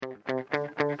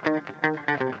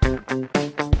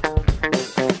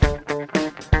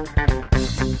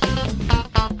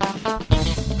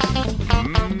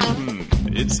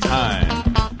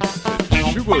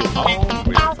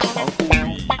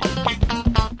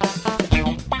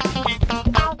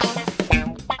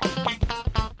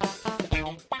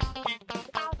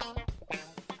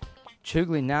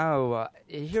Chugli, now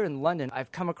here in London,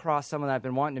 I've come across someone that I've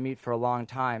been wanting to meet for a long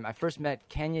time. I first met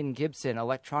Kenyon Gibson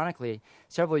electronically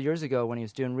several years ago when he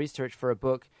was doing research for a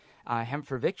book, Hemp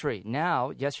for Victory. Now,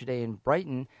 yesterday in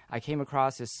Brighton, I came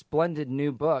across this splendid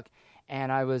new book,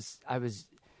 and I was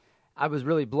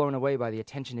really blown away by the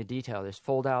attention to detail. There's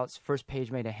fold-outs, first page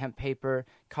made of hemp paper,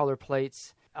 color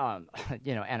plates,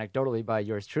 anecdotally by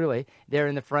yours truly. They're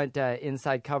in the front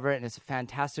inside cover, and it's a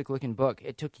fantastic-looking book.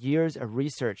 It took years of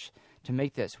research to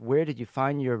make this. Where did you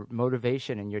find your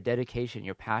motivation and your dedication,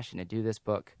 your passion to do this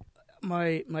book?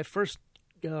 My first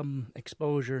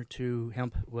exposure to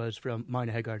hemp was from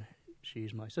Mina Haggard.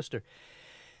 She's my sister.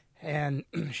 And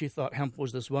she thought hemp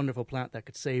was this wonderful plant that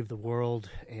could save the world,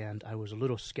 and I was a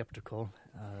little skeptical.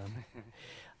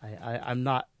 I'm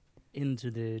not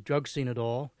into the drug scene at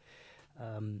all,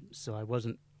 so I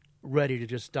wasn't ready to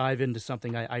just dive into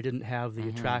something. I didn't have the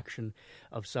attraction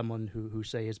of someone who,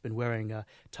 say, has been wearing a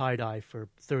tie-dye for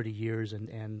 30 years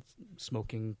and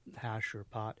smoking hash or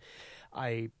pot.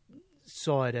 I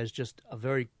saw it as just a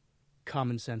very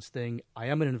common-sense thing. I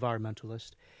am an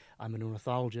environmentalist. I'm an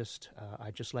ornithologist.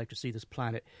 I just like to see this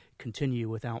planet continue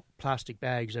without plastic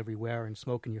bags everywhere and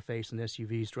smoke in your face and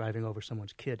SUVs driving over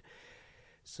someone's kid.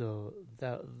 So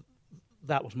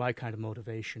that was my kind of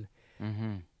motivation.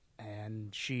 Mm-hmm.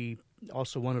 And she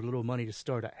also wanted a little money to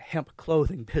start a hemp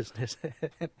clothing business.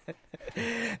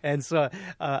 And so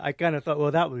I kind of thought,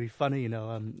 well, that would be funny.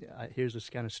 Here's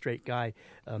this kind of straight guy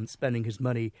spending his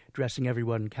money dressing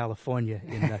everyone in California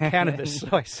in cannabis. So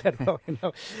I said, well,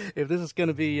 if this is going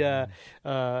to be,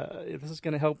 if this is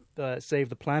going to help save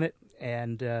the planet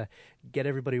and get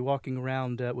everybody walking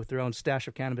around with their own stash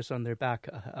of cannabis on their back,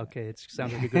 okay, it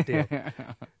sounds like a good deal.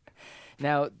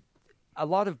 Now,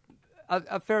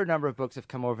 a fair number of books have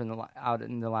come out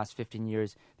in the last 15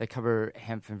 years that cover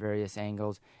hemp from various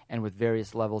angles and with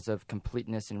various levels of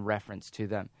completeness and reference to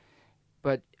them.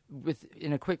 But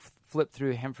in a quick flip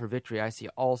through Hemp for Victory, I see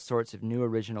all sorts of new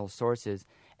original sources,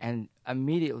 and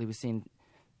immediately we've seen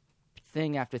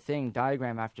thing after thing,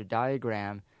 diagram after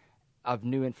diagram of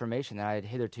new information that I had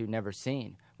hitherto never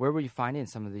seen. Where were you finding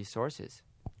some of these sources?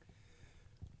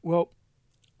 Well,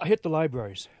 I hit the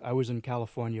libraries. I was in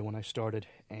California when I started,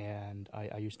 and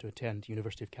I used to attend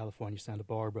University of California, Santa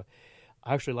Barbara.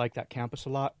 I actually liked that campus a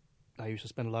lot. I used to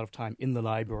spend a lot of time in the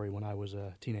library when I was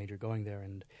a teenager going there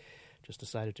and just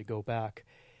decided to go back.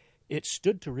 It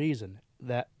stood to reason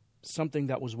that something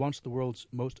that was once the world's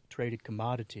most traded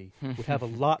commodity would have a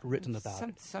lot written about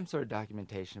it. Some sort of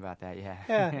documentation about that, yeah.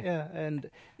 Yeah, and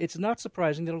it's not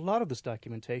surprising that a lot of this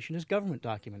documentation is government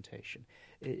documentation.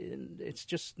 It's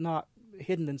just not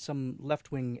hidden in some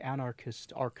left-wing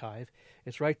anarchist archive.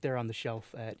 It's right there on the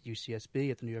shelf at UCSB,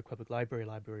 at the New York Public Library,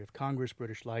 Library of Congress,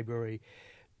 British Library,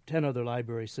 10 other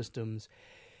library systems.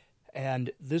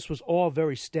 And this was all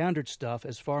very standard stuff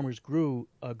as farmers grew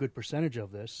a good percentage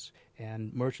of this,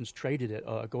 and merchants traded it,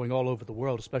 going all over the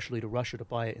world, especially to Russia to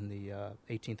buy it in the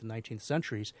 18th and 19th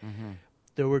centuries. Mm-hmm.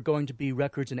 There were going to be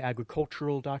records in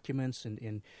agricultural documents and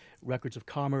in records of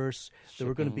commerce. Shipping, there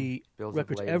were going to be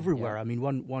records everywhere. Yeah. I mean,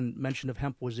 one mention of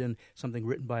hemp was in something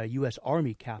written by a U.S.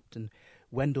 Army captain,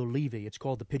 Wendell Levy. It's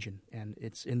called The Pigeon, and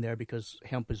it's in there because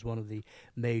hemp is one of the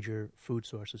major food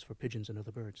sources for pigeons and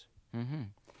other birds. Mm-hmm.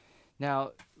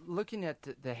 Now, looking at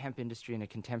the hemp industry in a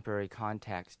contemporary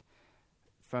context,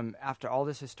 from after all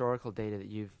this historical data that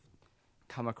you've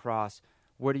come across,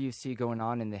 what do you see going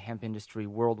on in the hemp industry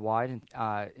worldwide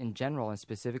and in general and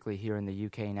specifically here in the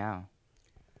UK now?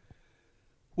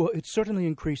 Well, it's certainly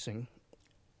increasing,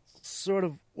 sort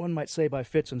of, one might say, by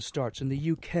fits and starts. In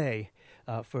the UK,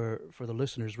 for the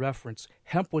listener's reference,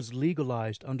 hemp was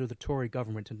legalized under the Tory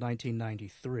government in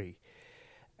 1993.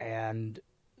 And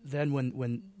then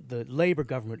when the Labour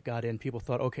government got in, people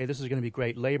thought, okay, this is going to be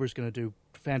great. Labour's going to do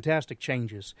fantastic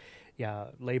changes. Yeah,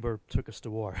 Labour took us to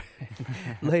war.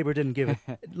 Labour didn't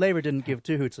give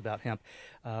two hoots about hemp.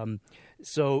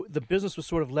 So the business was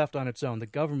sort of left on its own. The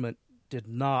government did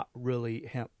not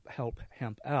really help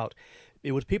hemp out.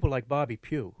 It was people like Bobby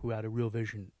Pugh who had a real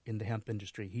vision in the hemp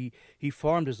industry. He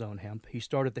farmed his own hemp. He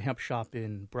started the hemp shop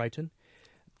in Brighton,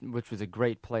 which was a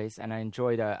great place, and I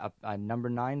enjoyed a number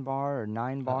 9 bar or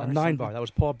 9 bar. A 9 bar. That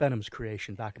was Paul Benham's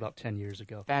creation back about 10 years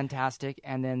ago. Fantastic.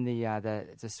 And then the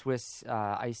Swiss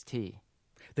iced tea.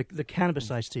 The cannabis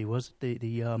iced tea was the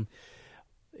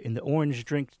in the orange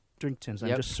drink tins. I'm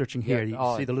just searching here. You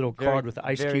see the little card with the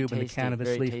ice cube tasty, and the cannabis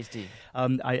very leaf. Tasty.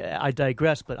 I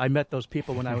digress, but I met those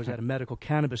people when I was at a medical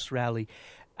cannabis rally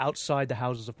outside the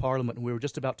Houses of Parliament, and we were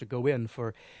just about to go in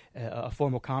for a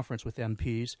formal conference with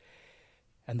MPs.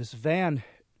 And this van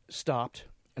stopped,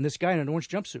 And this guy in an orange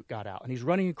jumpsuit got out, and he's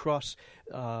running across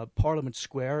Parliament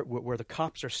Square, where the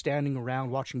cops are standing around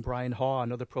watching Brian Haw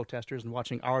and other protesters and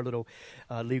watching our little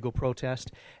legal protest.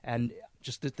 And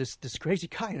just this crazy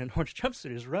guy in an orange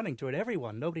jumpsuit is running toward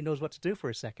everyone. Nobody knows what to do for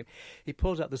a second. He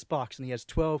pulls out this box, and he has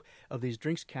 12 of these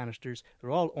drinks canisters. They're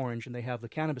all orange, and they have the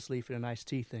cannabis leaf and an iced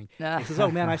tea thing. He says,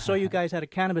 "Oh man, I saw you guys had a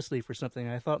cannabis leaf or something.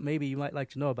 And I thought maybe you might like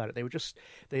to know about it."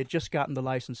 They had just gotten the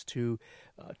license to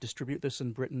distribute this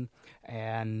in Britain,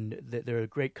 and they're a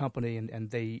great company,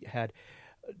 and they had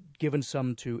given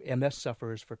some to MS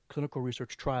sufferers for clinical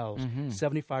research trials.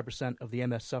 75% of the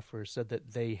MS sufferers said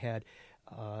that they had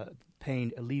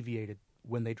pain alleviated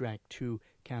when they drank 2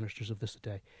 canisters of this a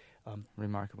day.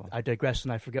 Remarkable. I digress,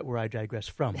 and I forget where I digress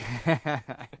from.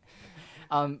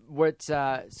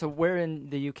 So where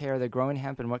in the UK are they growing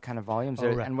hemp, and what kind of volumes,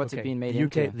 and what's it being made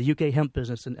into? The UK hemp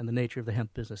business and the nature of the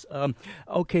hemp business.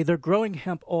 They're growing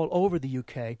hemp all over the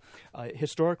UK.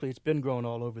 Historically, it's been grown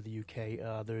all over the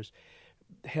UK. There's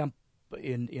hemp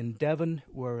in Devon,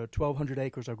 where 1,200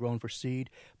 acres are grown for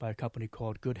seed by a company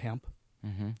called Good Hemp.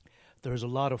 There's a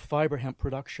lot of fiber hemp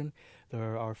production.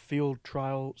 There are field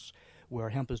trials where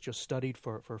hemp is just studied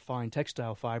for fine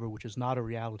textile fiber, which is not a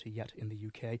reality yet in the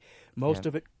UK. Most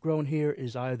of it grown here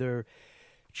is either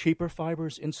cheaper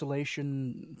fibers,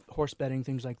 insulation, horse bedding,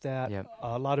 things like that.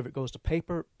 A lot of it goes to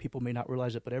paper. People may not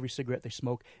realize it, but every cigarette they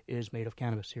smoke is made of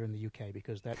cannabis here in the UK,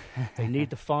 because they need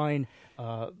the fine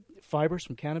fibers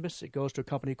from cannabis. It goes to a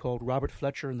company called Robert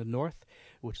Fletcher in the north,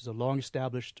 which is a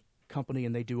long-established company,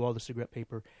 and they do all the cigarette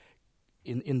paper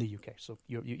in the UK. So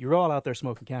you're all out there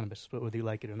smoking cannabis, whether you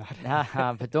like it or not.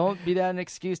 But don't be that an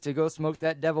excuse to go smoke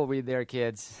that devil weed there,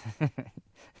 kids.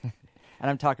 And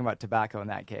I'm talking about tobacco in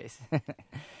that case.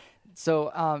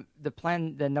 So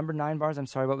the number 9 bars, I'm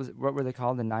sorry, what were they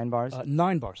called, the 9 bars?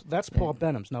 9 bars. That's Paul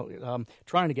Benham's. Now,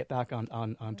 trying to get back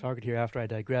on target here after I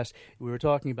digress, we were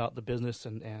talking about the business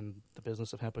and the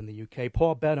business of hemp in the UK.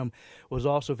 Paul Benham was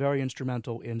also very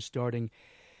instrumental in starting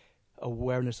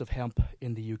awareness of hemp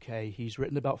in the UK. He's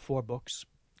written about 4 books.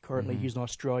 Currently, he's in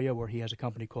Australia, where he has a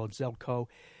company called Zelco.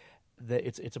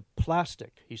 It's a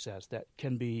plastic, he says, that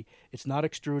can be, it's not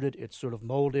extruded, it's sort of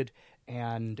molded,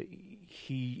 and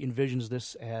he envisions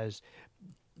this as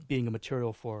being a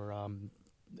material for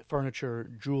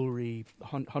furniture, jewelry,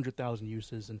 100,000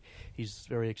 uses, and he's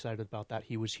very excited about that.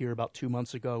 He was here about 2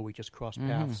 months ago. We just crossed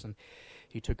paths, and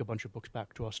he took a bunch of books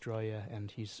back to Australia,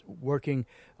 and he's working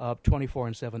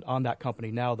 24/7 on that company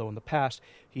now, though in the past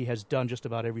he has done just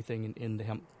about everything in the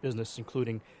hemp business,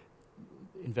 including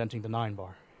inventing the 9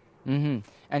 bar.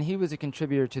 And he was a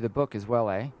contributor to the book as well,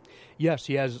 eh? Yes,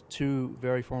 he has 2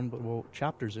 very formidable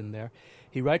chapters in there.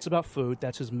 He writes about food.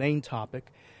 That's his main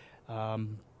topic.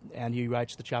 And he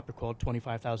writes the chapter called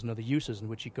 25,000 Other Uses, in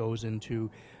which he goes into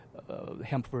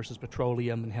hemp versus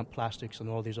petroleum and hemp plastics and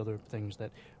all these other things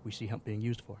that we see hemp being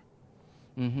used for.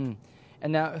 And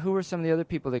now, who were some of the other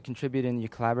people that contributed and you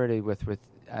collaborated with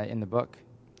in the book?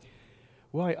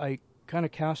 Well, I kind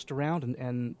of cast around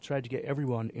and tried to get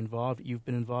everyone involved. You've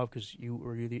been involved because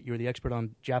you're the expert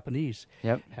on Japanese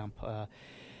hemp.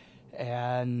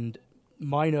 And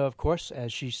Mina, of course,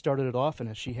 as she started it off, and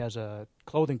as she has a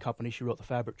clothing company, she wrote the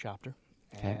fabric chapter.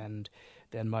 And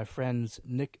then my friends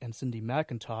Nick and Cindy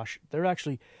McIntosh, they're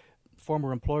actually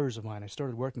former employers of mine. I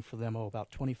started working for them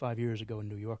about 25 years ago in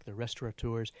New York. They're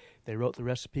restaurateurs. They wrote the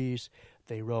recipes.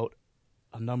 They wrote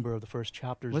a number of the first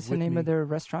chapters. What's the name of their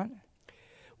restaurant?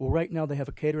 Well, right now they have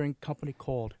a catering company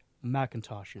called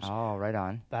McIntosh's. Oh, right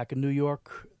on. Back in New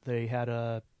York, they had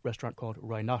a restaurant called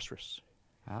Rhinoceros.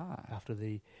 After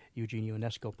the Eugene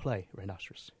Ionesco play,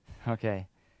 Rhinoceros. Okay.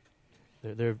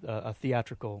 They're a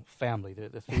theatrical family.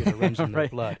 The theater runs in their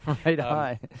blood. Right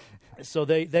on. So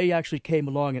they actually came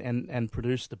along and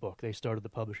produced the book. They started the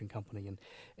publishing company.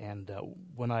 And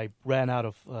when I ran out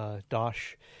of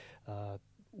Dosh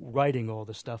writing all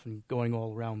this stuff and going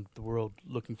all around the world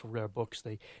looking for rare books,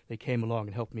 they came along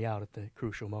and helped me out at the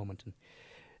crucial moment. And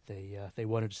they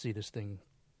wanted to see this thing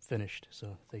finished,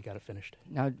 so they got it finished.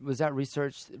 Now, was that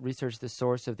research the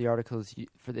source of the articles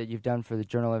that you've done for the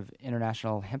Journal of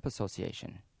International Hemp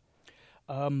Association?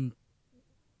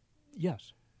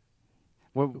 Yes.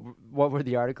 What were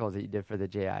the articles that you did for the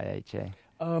JIHA,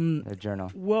 the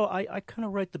journal? Well, I kind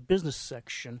of write the business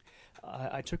section.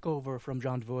 I took over from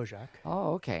John Dvorak.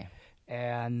 Oh, okay.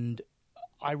 And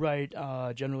I write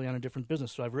generally on a different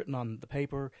business. So I've written on the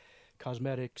paper,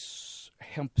 cosmetics,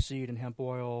 hemp seed and hemp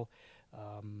oil,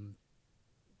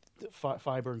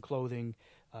 fiber and clothing.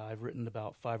 I've written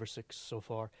about 5 or 6 so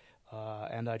far,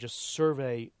 and I just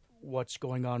survey what's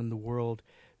going on in the world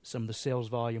some of the sales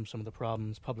volume, some of the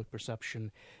problems, public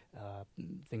perception,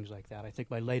 things like that. I think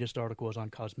my latest article was on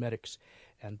cosmetics,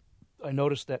 and I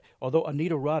noticed that although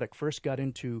Anita Roddick first got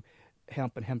into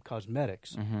hemp and hemp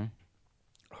cosmetics,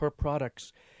 her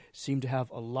products seem to have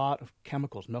a lot of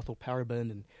chemicals, methylparaben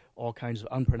and all kinds of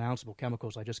unpronounceable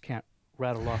chemicals I just can't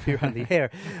rattle off here on the air.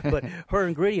 But her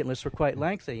ingredient lists were quite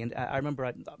lengthy, and I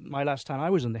remember my last time I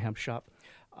was in the hemp shop,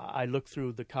 I looked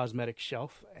through the cosmetic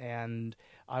shelf, and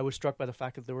I was struck by the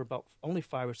fact that there were about only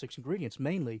 5 or 6 ingredients,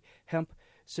 mainly hemp,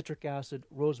 citric acid,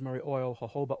 rosemary oil,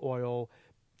 jojoba oil,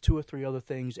 2 or 3 other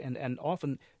things, and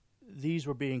often these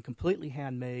were being completely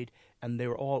handmade, and they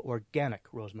were all organic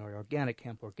rosemary, organic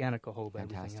hemp, organic jojoba,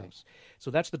 everything else.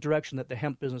 So that's the direction that the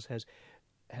hemp business has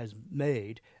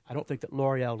made. I don't think that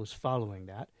L'Oreal is following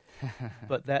that,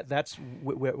 but that's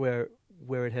where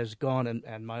it has gone.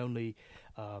 And my only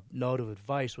note of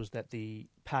advice was that the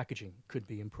packaging could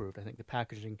be improved. I think the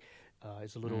packaging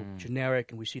is a little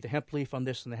generic, and we see the hemp leaf on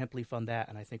this and the hemp leaf on that,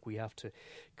 and I think we have to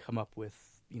come up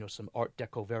with some Art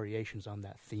Deco variations on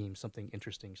that theme, something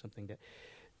interesting, something that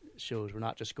shows we're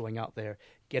not just going out there,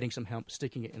 getting some hemp,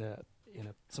 sticking it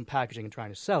in some packaging and trying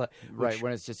to sell it. Right,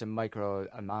 when it's just a micro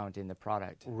amount in the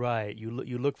product. Right. You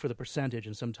look for the percentage,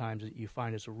 and sometimes you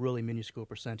find it's a really minuscule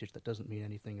percentage that doesn't mean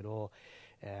anything at all.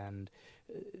 And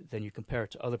then you compare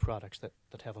it to other products that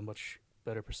have a much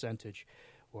better percentage,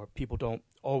 or people don't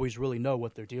always really know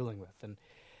what they're dealing with. And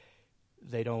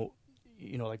they don't,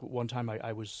 like one time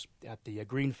I was at the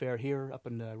Green Fair here up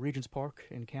in Regents Park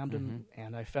in Camden,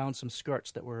 and I found some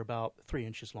skirts that were about 3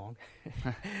 inches long,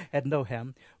 had no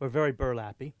hem, were very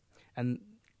burlappy, and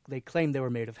they claimed they were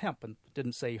made of hemp, and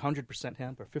didn't say 100%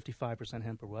 hemp or 55%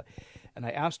 hemp or what. And I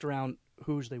asked around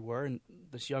whose they were, and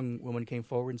this young woman came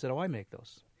forward and said, "Oh, I make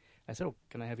those." I said, "Oh,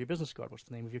 can I have your business card? What's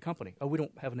the name of your company?" "Oh, we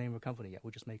don't have a name of a company yet. We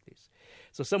just make these."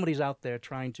 So somebody's out there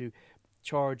trying to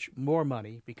charge more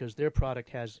money because their product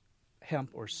has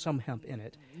hemp or some hemp in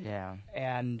it,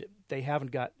 and they haven't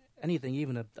got anything,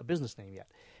 even a business name yet.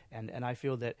 And I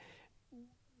feel that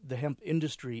the hemp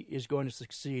industry is going to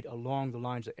succeed along the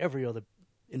lines that every other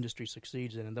industry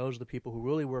succeeds in, and those are the people who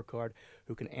really work hard,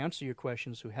 who can answer your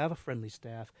questions, who have a friendly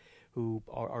staff, who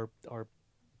are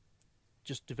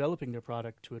just developing their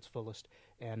product to its fullest,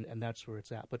 and that's where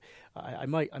it's at. But I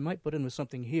might put in with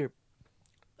something here.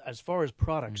 As far as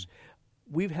products,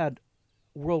 we've had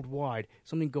worldwide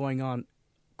something going on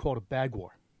called a bag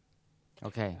war.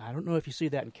 Okay. I don't know if you see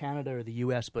that in Canada or the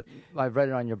U.S., but I've read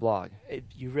it on your blog.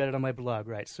 You read it on my blog,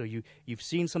 right? So you've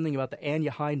seen something about the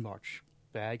Anya Hindmarch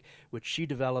bag, which she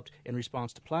developed in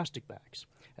response to plastic bags.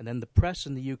 And then the press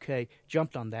in the UK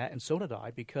jumped on that, and so did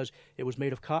I, because it was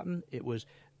made of cotton. It was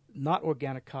not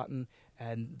organic cotton,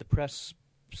 and the press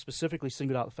specifically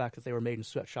singled out the fact that they were made in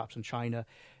sweatshops in China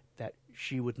that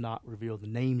she would not reveal the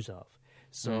names of.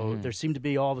 So there seemed to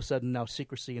be all of a sudden now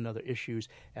secrecy and other issues,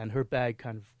 and her bag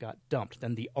kind of got dumped.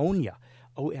 Then the Onya,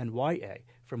 O-N-Y-A,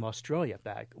 from Australia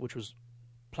bag, which was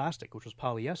plastic, which was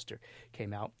polyester,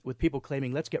 came out with people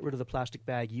claiming, let's get rid of the plastic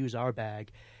bag, use our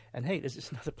bag, and hey, this is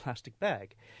another plastic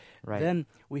bag. Right. Then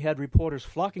we had reporters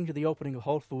flocking to the opening of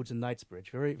Whole Foods in Knightsbridge,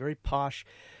 very, very posh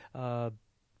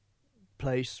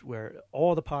place where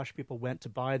all the posh people went to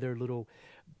buy their little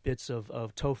bits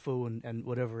of tofu and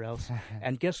whatever else.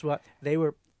 And guess what? They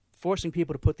were forcing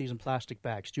people to put these in plastic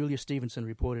bags. Julia Stevenson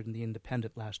reported in The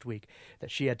Independent last week that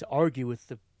she had to argue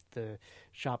with the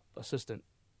shop assistant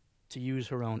to use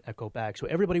her own eco bag. So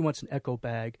everybody wants an eco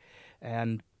bag,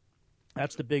 and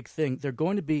that's the big thing. There are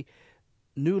going to be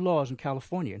new laws in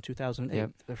California in 2008.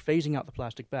 Yep. They're phasing out the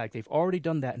plastic bag. They've already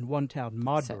done that in one town,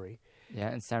 Modbury.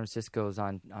 And San Francisco is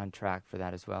on track for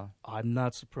that as well. I'm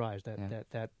not surprised.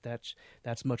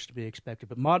 That's much to be expected.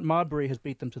 But Modbury has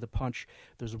beat them to the punch.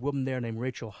 There's a woman there named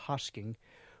Rachel Hosking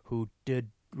who did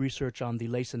research on the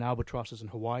lace and albatrosses in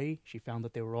Hawaii. She found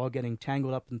that they were all getting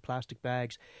tangled up in plastic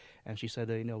bags, and she said,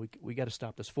 we got to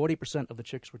stop this. 40% of the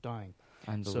chicks were dying.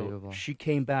 Unbelievable. So she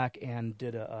came back and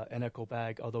did an eco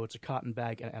bag, although it's a cotton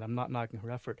bag, and I'm not knocking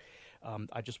her effort.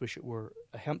 I just wish it were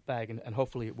a hemp bag, and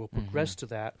hopefully it will progress to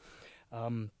that.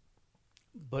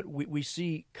 But we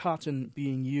see cotton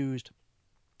being used,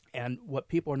 and what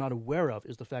people are not aware of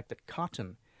is the fact that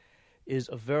cotton is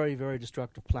a very, very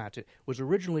destructive plant. It was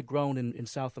originally grown in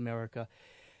South America,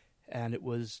 and it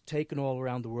was taken all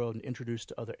around the world and introduced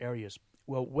to other areas.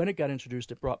 Well, when it got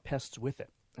introduced, it brought pests with it.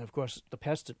 And, of course, the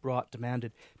pests it brought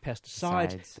demanded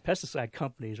pesticides. The pesticide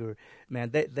companies were,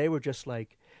 they were just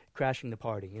like crashing the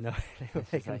party, They were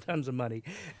making tons of money.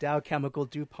 Dow Chemical,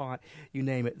 DuPont, you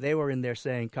name it. They were in there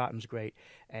saying cotton's great.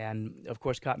 And, of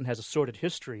course, cotton has a sordid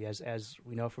history, as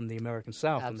we know from the American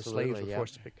South, when the slaves were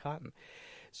forced to pick cotton.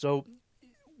 So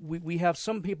we have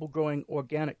some people growing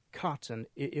organic cotton,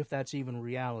 if that's even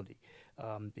reality,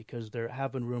 because there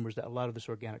have been rumors that a lot of this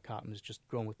organic cotton is just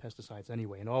grown with pesticides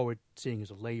anyway, and all we're seeing is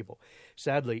a label.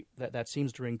 Sadly, that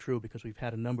seems to ring true because we've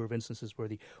had a number of instances where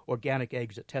the organic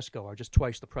eggs at Tesco are just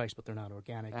twice the price, but they're not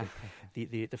organic.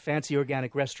 the fancy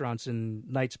organic restaurants in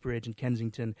Knightsbridge and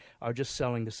Kensington are just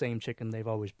selling the same chicken they've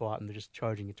always bought, and they're just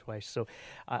charging you twice. So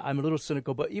I'm a little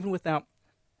cynical, but even without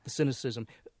the cynicism,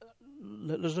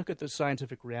 let's look at the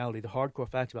scientific reality. The hardcore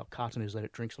fact about cotton is that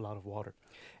it drinks a lot of water.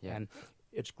 Yeah. And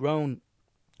it's grown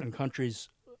in countries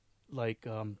like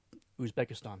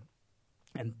Uzbekistan.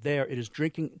 And there it is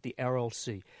drinking the Aral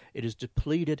Sea. It has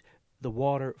depleted the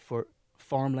water for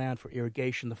farmland, for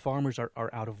irrigation. The farmers are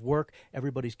out of work.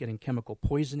 Everybody's getting chemical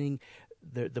poisoning.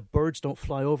 The birds don't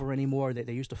fly over anymore.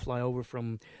 They used to fly over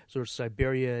from sort of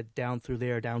Siberia down through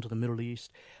there, down to the Middle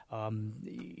East.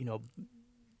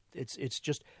 It's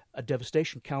just a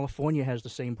devastation. California has the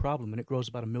same problem, and it grows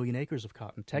about 1 million acres of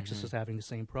cotton. Texas is having the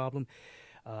same problem.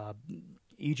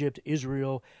 Egypt,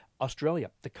 Israel,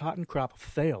 Australia. The cotton crop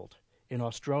failed in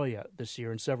Australia this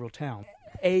year in several towns.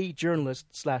 A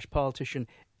journalist/politician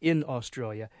in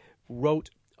Australia wrote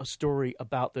a story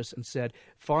about this and said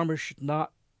farmers should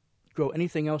not grow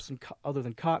anything else other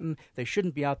than cotton. They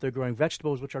shouldn't be out there growing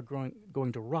vegetables which are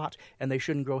going to rot, and they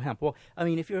shouldn't grow hemp. Well, I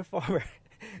mean, if you're a farmer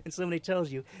and somebody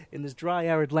tells you in this dry,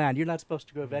 arid land you're not supposed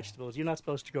to grow vegetables, you're not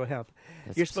supposed to grow hemp,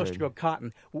 you're supposed to grow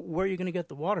cotton, where are you going to get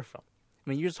the water from? I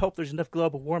mean, you just hope there's enough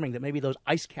global warming that maybe those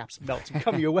ice caps melt and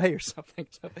come your way or something.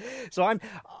 So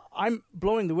I'm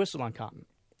blowing the whistle on cotton,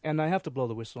 and I have to blow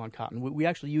the whistle on cotton. We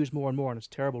actually use more and more, and it's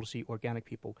terrible to see organic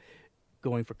people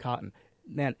going for cotton.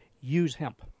 Man, use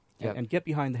hemp and get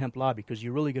behind the hemp lobby, because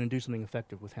you're really going to do something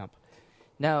effective with hemp.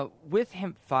 Now, with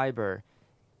hemp fiber,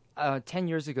 10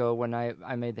 years ago when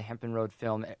I made the Hemp and Road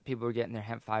film, people were getting their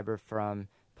hemp fiber from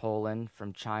Poland,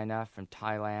 from China, from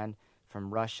Thailand,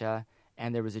 from Russia,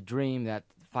 and there was a dream that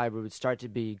fiber would start to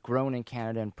be grown in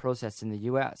Canada and processed in the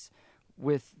U.S.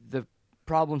 With the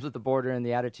problems with the border and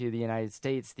the attitude of the United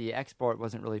States, the export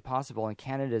wasn't really possible, and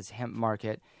Canada's hemp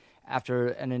market, after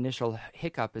an initial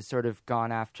hiccup, has sort of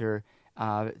gone after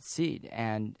seed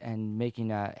and making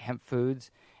hemp foods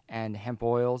and hemp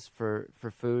oils for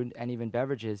food and even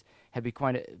beverages have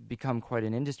become quite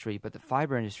an industry, but the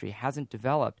fiber industry hasn't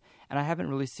developed, and I haven't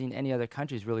really seen any other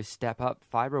countries really step up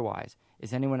fiber-wise.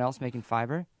 Is anyone else making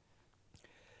fiber?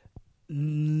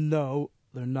 No,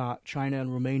 they're not. China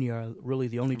and Romania are really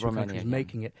the only two countries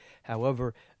making it.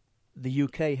 However, the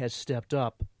UK has stepped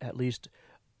up, at least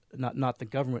not the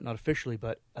government, not officially,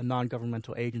 but a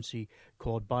non-governmental agency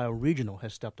called Bioregional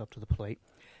has stepped up to the plate.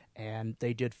 And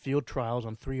they did field trials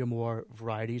on 3 or more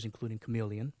varieties, including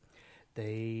chameleon.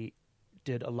 They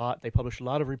did a lot. They published a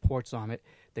lot of reports on it.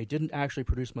 They didn't actually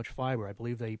produce much fiber. I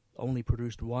believe they only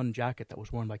produced one jacket that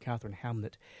was worn by Catherine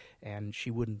Hamnet, and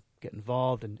she wouldn't get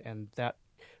involved, and that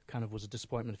kind of was a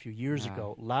disappointment a few years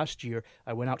ago. Last year,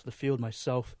 I went out to the field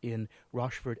myself in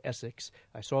Rochford, Essex.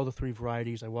 I saw the 3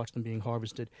 varieties. I watched them being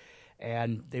harvested,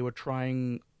 and they were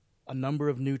trying a number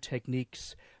of new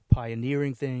techniques,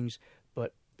 pioneering things,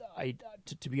 but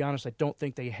to be honest, I don't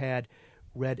think they had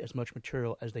read as much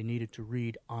material as they needed to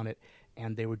read on it,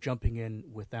 and they were jumping in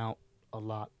without a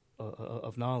lot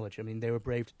of knowledge. I mean, they were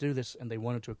brave to do this, and they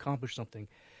wanted to accomplish something,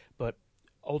 but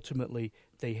ultimately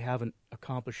they haven't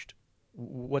accomplished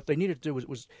what they needed to do.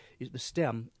 Was the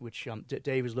stem, which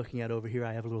Dave is looking at over here.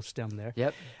 I have a little stem there.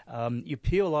 Yep. You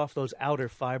peel off those outer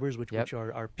fibers, which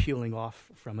are peeling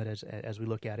off from it as we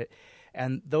look at it,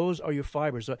 and those are your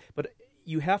fibers. But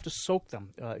you have to soak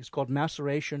them. It's called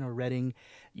maceration or retting.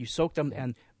 You soak them,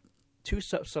 and 2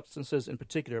 substances in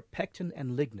particular, pectin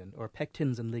and lignin, or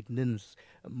pectins and lignins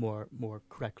more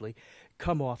correctly,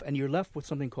 come off, and you're left with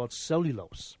something called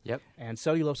cellulose. Yep. And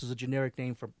cellulose is a generic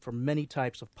name for many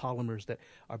types of polymers that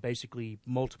are basically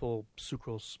multiple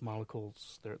sucrose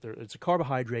molecules. It's a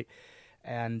carbohydrate,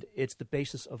 and it's the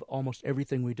basis of almost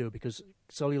everything we do, because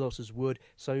cellulose is wood,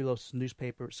 cellulose is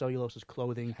newspaper, cellulose is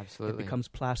clothing. Absolutely. It becomes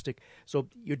plastic. So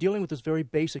you're dealing with this very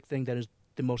basic thing that is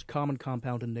the most common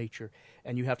compound in nature,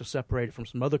 and you have to separate it from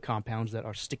some other compounds that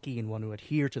are sticky and want to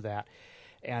adhere to that.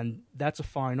 And that's a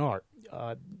fine art.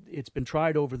 It's been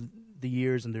tried over the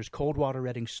years, and there's cold water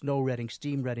retting, snow retting,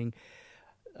 steam retting,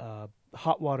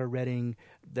 hot water retting,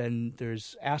 then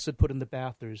there's acid put in the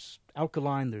bath, there's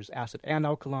alkaline, there's acid and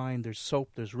alkaline, there's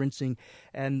soap, there's rinsing.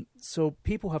 And so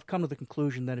people have come to the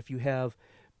conclusion that if you have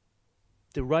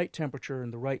the right temperature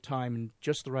and the right time and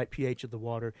just the right pH of the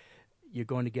water, you're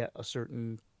going to get a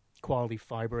certain quality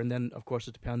fiber. And then, of course,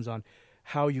 it depends on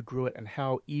how you grew it and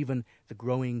how even the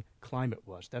growing climate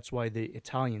was. That's why the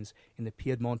Italians in the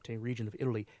Piedmonte region of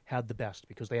Italy had the best,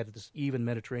 because they had this even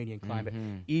Mediterranean climate,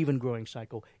 even growing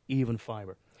cycle, even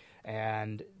fiber.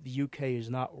 And the UK is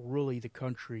not really the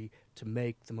country to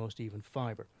make the most even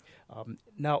fiber.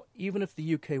 Now, even if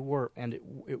the UK were, and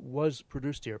it was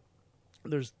produced here,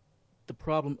 there's the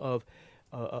problem of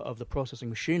the processing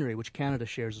machinery, which Canada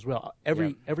shares as well.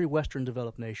 Every Western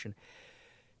developed nation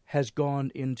has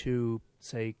gone into,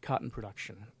 say, cotton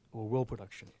production or wool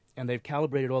production, and they've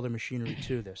calibrated all their machinery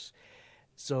to this.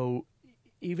 So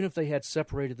even if they had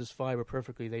separated this fiber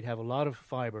perfectly, they'd have a lot of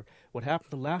fiber. What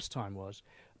happened the last time was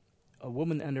a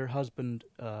woman and her husband,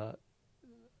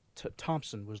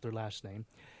 Thompson was their last name.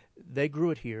 They grew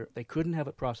it here. They couldn't have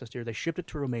it processed here. They shipped it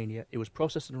to Romania. It was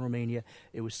processed in Romania.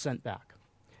 It was sent back.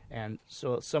 And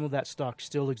so some of that stock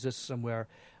still exists somewhere.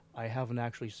 I haven't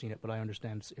actually seen it, but I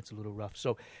understand it's a little rough.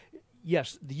 So,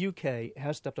 yes, the UK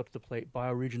has stepped up to the plate.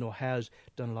 Bioregional has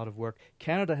done a lot of work.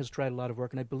 Canada has tried a lot of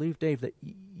work. And I believe, Dave, that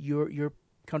your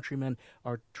countrymen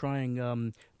are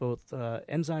trying both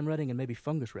enzyme retting and maybe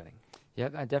fungus retting.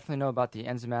 Yep, I definitely know about the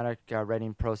enzymatic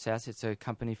retting process. It's a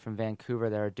company from Vancouver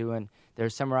that are doing. They're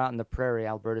somewhere out in the prairie,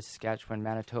 Alberta, Saskatchewan,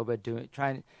 Manitoba,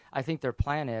 trying. I think their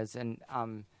plan is, and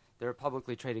they're a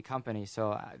publicly traded company,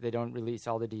 so they don't release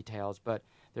all the details. But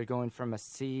they're going from a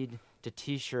seed to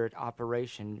T-shirt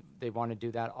operation. They want to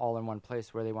do that all in one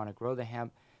place, where they want to grow the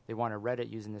hemp. They want to ret it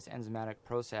using this enzymatic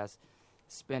process,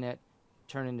 spin it,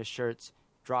 turn into shirts,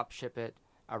 drop ship it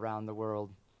around the world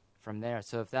from there.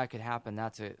 So if that could happen,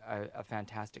 that's a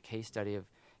fantastic case study of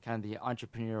kind of the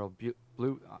entrepreneurial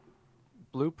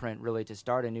blueprint, really, to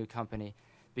start a new company,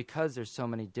 because there's so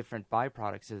many different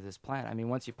byproducts of this plant. I mean,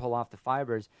 once you pull off the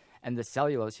fibers and the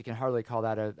cellulose, you can hardly call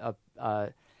that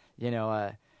a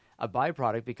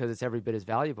byproduct, because it's every bit as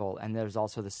valuable. And there's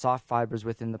also the soft fibers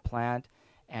within the plant,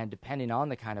 and depending on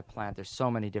the kind of plant, there's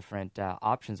so many different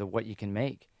options of what you can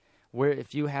make. Where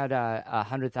if you had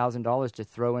 $100,000 to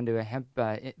throw into a hemp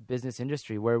business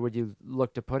industry, where would you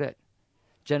look to put it,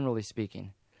 generally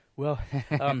speaking? Well,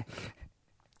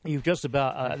 you've just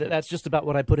about that's just about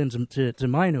what I put into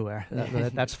Minoware.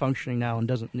 That's functioning now and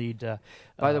doesn't need.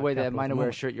 By the way, the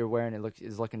Minoware shirt you're wearing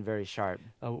is looking very sharp.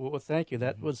 Well, thank you.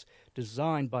 That was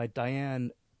designed by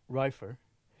Diane Reifer,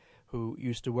 who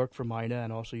used to work for Mina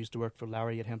and also used to work for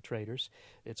Larry at Hemp Traders.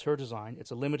 It's her design.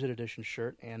 It's a limited edition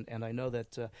shirt, and I know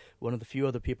that one of the few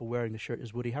other people wearing the shirt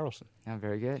is Woody Harrelson. Oh,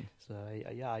 very good. So,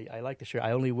 I like the shirt.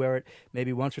 I only wear it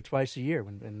maybe once or twice a year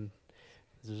when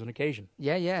there's an occasion.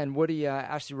 Yeah, and Woody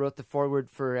actually wrote the foreword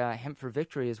for Hemp for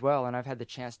Victory as well, and I've had the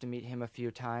chance to meet him a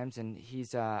few times, and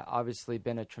he's obviously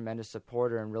been a tremendous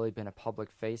supporter and really been a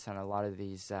public face on a lot of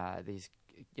these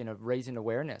raising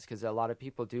awareness, because a lot of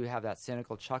people do have that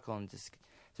cynical chuckle and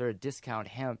sort of discount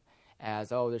hemp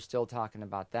as, oh, they're still talking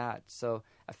about that. So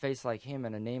a face like him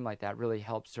and a name like that really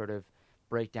helps sort of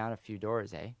break down a few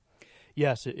doors, eh?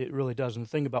 Yes, it really does. And the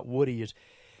thing about Woody is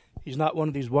he's not one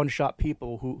of these one-shot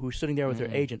people who's sitting there with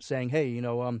their agent saying, hey,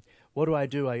 what do I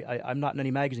do? I'm not in any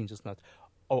magazines this month.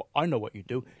 Oh, I know what you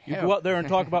do. You go out there and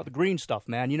talk about the green stuff,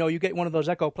 man. You get one of those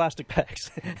Eco-plastic bags.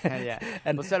 Yeah.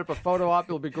 And we'll set up a photo op.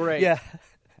 It'll be great. Yeah.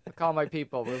 I'll call my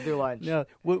people. We'll do lunch. No,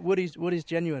 Woody's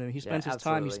genuine. I mean, he spends his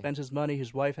time. He absolutely. spends his money.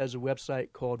 His wife has a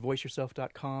website called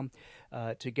voiceyourself.com.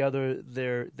 Together,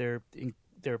 they're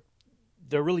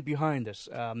really behind this.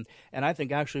 And I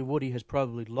think actually Woody has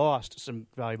probably lost some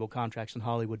valuable contracts in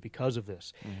Hollywood because of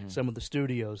this. Mm-hmm. Some of the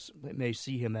studios may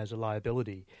see him as a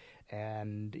liability,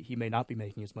 and he may not be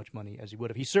making as much money as he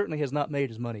would have. He certainly has not made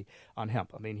his money on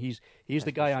hemp. I mean, he's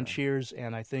the guy on Cheers,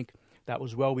 and I think that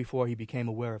was well before he became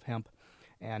aware of hemp,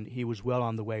 and he was well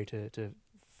on the way to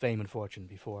fame and fortune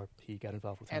before he got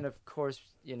involved with hemp. And of course,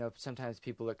 sometimes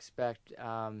people expect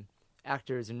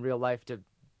actors in real life to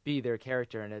be their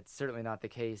character, and it's certainly not the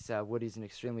case. Woody's an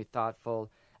extremely thoughtful,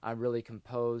 really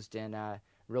composed, and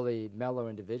really mellow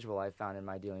individual I've found in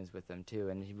my dealings with him, too.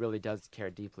 And he really does care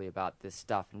deeply about this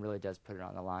stuff and really does put it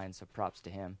on the line, so props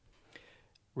to him.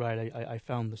 Right, I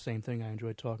found the same thing. I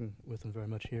enjoyed talking with him very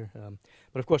much here.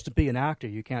 But of course, to be an actor,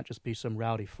 you can't just be some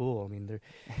rowdy fool. I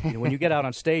mean, when you get out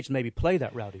on stage and maybe play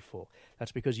that rowdy fool,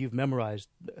 that's because you've memorized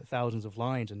thousands of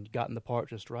lines and gotten the part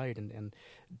just right and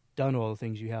done all the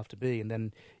things you have to be. And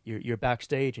then you're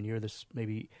backstage and you're this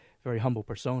maybe very humble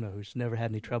persona who's never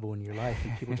had any trouble in your life,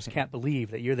 and people just can't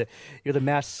believe that you're the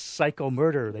mass psycho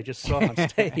murderer they just saw on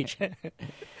stage.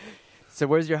 So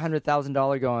where's your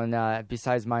 $100,000 going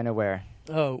besides Minoware?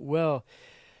 Oh, well,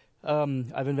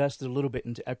 I've invested a little bit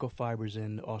into Ecofibers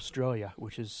in Australia,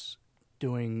 which is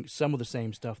doing some of the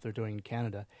same stuff they're doing in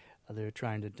Canada. They're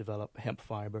trying to develop hemp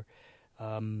fiber.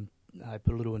 I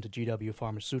put a little into GW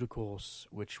Pharmaceuticals,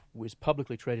 which is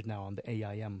publicly traded now on the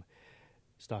AIM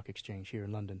stock exchange here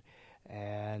in London.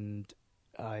 And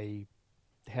I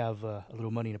have a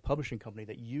little money in a publishing company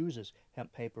that uses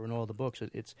hemp paper in all the books.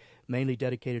 It's mainly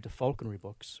dedicated to falconry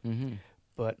books. Mm-hmm.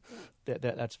 But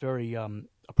that's very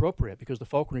appropriate because the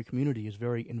falconry community is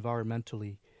very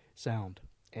environmentally sound.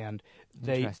 And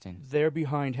they're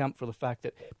behind hemp for the fact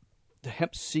that the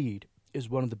hemp seed is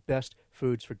one of the best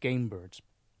foods for game birds.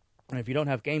 And if you don't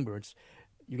have game birds,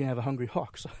 you're going to have a hungry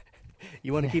hawk. So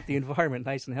you want to keep the environment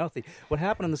nice and healthy. What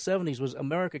happened in the 70s was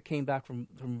America came back from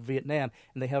Vietnam,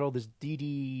 and they had all this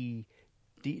DDT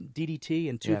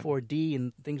and 2,4-D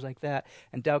and things like that.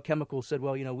 And Dow Chemical said,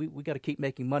 well, we got to keep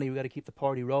making money. We got to keep the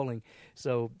party rolling.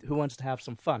 So who wants to have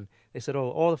some fun? They said,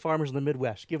 all the farmers in the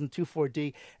Midwest, give them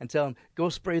 2,4-D and tell them, go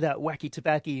spray that wacky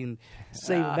tobacco and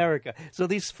save America. So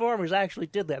these farmers actually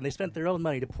did that, and they spent their own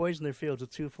money to poison their fields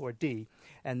with 2,4-D.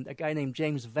 And a guy named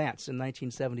James Vance in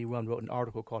 1971 wrote an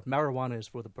article called Marijuana is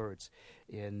for the Birds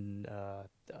in,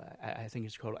 I think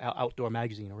it's called Outdoor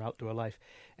Magazine or Outdoor Life.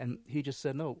 And he just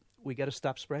said, no, we got to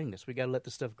stop spraying this. We got to let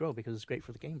this stuff grow because it's great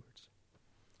for the game birds.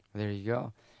 There you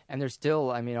go. And there's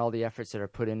still, all the efforts that are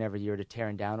put in every year to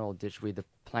tearing down old ditchweed. The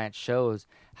plant shows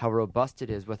how robust it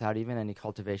is without even any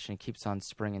cultivation. It keeps on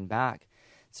springing back.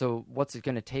 So what's it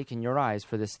going to take in your eyes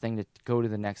for this thing to go to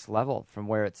the next level from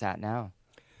where it's at now?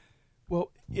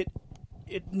 Well, it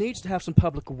needs to have some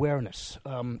public awareness.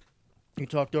 You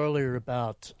talked earlier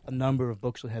about a number of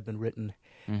books that have been written,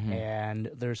 and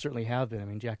there certainly have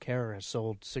been. Jack Herer has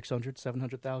sold 600,000,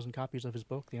 700,000 copies of his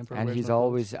book, The Emperor. And he's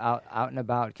always out and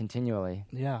about continually.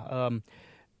 Yeah.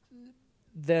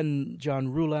 Then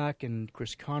John Rulak and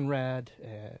Chris Conrad,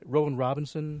 Rowan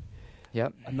Robinson.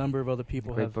 Yep. A number of other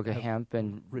people Great book of hemp,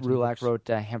 and Rulak wrote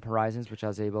Hemp Horizons, which I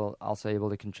was also able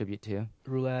to contribute to.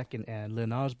 Rulak and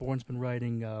Lynn Osborne's been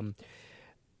writing.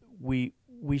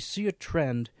 We see a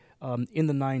trend in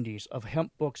the 90s of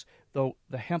hemp books, though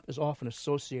the hemp is often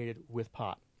associated with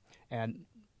pot. And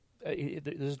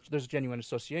there's a genuine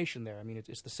association there.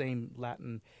 It's the same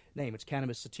Latin name. It's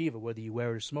cannabis sativa, whether you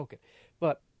wear it or smoke it.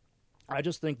 But I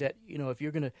just think that, if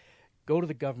you're going to go to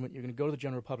the government, you're going to go to the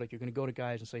general public, you're going to go to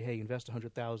guys and say, hey, invest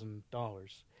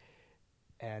 $100,000,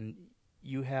 and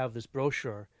you have this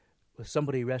brochure with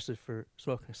somebody arrested for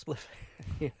smoking a spliff.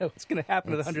 What's going to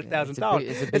happen to the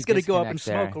 $100,000? It's going to go up in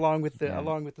smoke along with the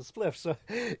spliff. So,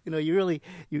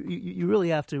 you really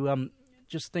have to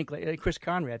just think, like Chris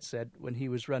Conrad said when he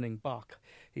was running Bach.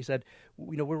 He said,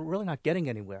 we're really not getting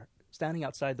anywhere standing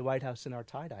outside the White House in our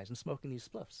tie-dyes and smoking these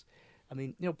spliffs.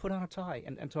 Put on a tie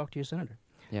and talk to your senator.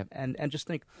 Yep. And just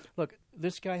think, look,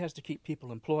 this guy has to keep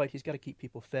people employed. He's got to keep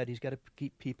people fed. He's got to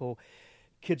keep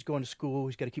kids going to school.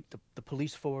 He's got to keep the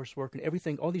police force working.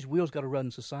 Everything, all these wheels got to run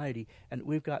in society. And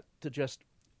we've got to just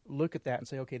look at that and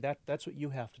say, okay, that's what you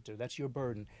have to do. That's your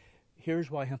burden. Here's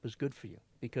why hemp is good for you,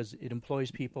 because it employs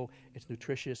people. It's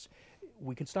nutritious.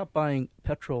 We can stop buying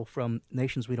petrol from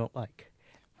nations we don't like.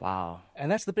 Wow.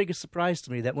 And that's the biggest surprise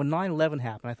to me, that when 9/11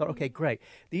 happened, I thought, okay, great.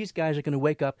 These guys are going to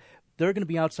wake up. They're going to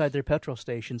be outside their petrol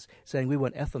stations saying we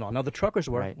want ethanol. Now, the truckers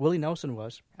were. Right. Willie Nelson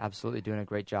was. Absolutely doing a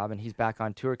great job. And he's back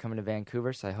on tour coming to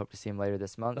Vancouver, so I hope to see him later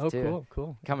this month, too. Oh,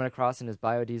 cool. Coming across in his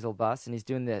biodiesel bus, and he's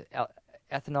doing the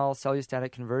ethanol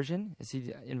cellulostatic conversion. Is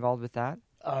he involved with that?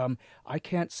 I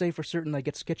can't say for certain. I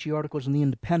get sketchy articles in The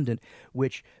Independent,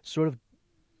 which sort of,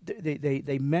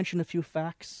 they mention a few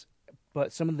facts,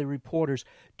 but some of the reporters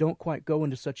don't quite go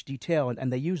into such detail,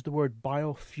 and they use the word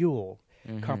biofuel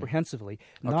comprehensively,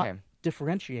 not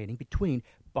differentiating between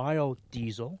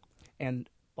biodiesel and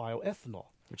bioethanol.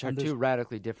 Which are two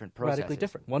radically different processes. Radically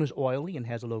different. One is oily and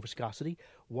has a low viscosity.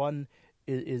 One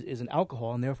is an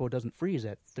alcohol and therefore doesn't freeze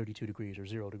at 32 degrees or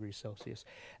 0 degrees Celsius.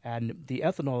 And the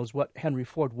ethanol is what Henry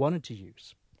Ford wanted to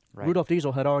use. Right. Rudolf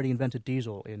Diesel had already invented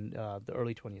diesel in the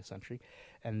early 20th century,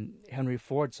 and Henry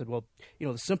Ford said, well,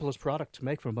 the simplest product to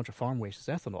make from a bunch of farm waste is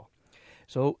ethanol.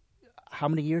 So how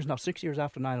many years now? 6 years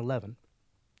after 9/11,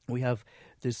 we have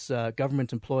this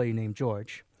government employee named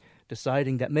George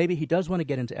deciding that maybe he does want to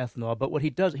get into ethanol, but what he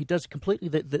does completely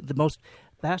the most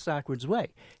backwards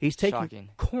way. He's taking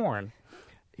corn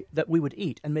that we would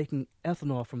eat and making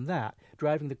ethanol from that,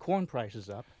 driving the corn prices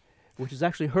up, which is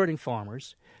actually hurting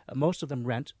farmers. Most of them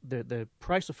rent. The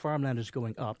price of farmland is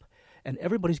going up, and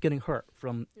everybody's getting hurt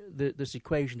from this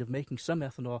equation of making some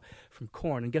ethanol from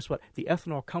corn. And guess what? The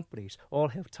ethanol companies all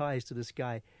have ties to this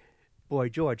guy, Boy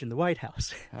George, in the White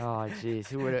House. Oh, jeez.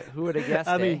 Who would have guessed?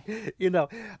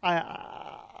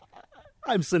 I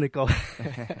I'm cynical.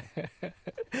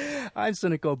 I'm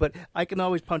cynical, but I can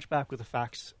always punch back with the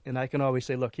facts, and I can always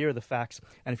say, look, here are the facts,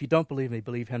 and if you don't believe me,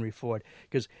 believe Henry Ford,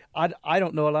 because I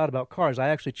don't know a lot about cars. I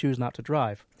actually choose not to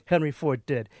drive. Henry Ford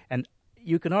did, and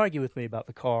you can argue with me about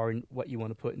the car and what you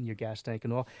want to put in your gas tank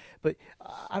and all, but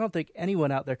I don't think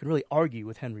anyone out there can really argue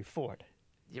with Henry Ford.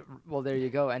 Yeah, well, there you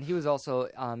go. And he was also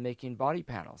making body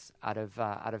panels out of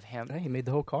hemp. Yeah, he made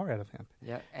the whole car out of hemp.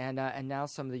 Yeah, and now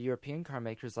some of the European car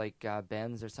makers like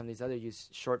Benz or some of these other use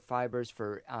short fibers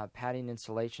for padding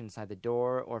insulation inside the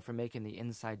door or for making the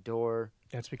inside door.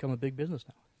 That's become a big business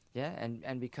now. Yeah,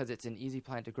 and because it's an easy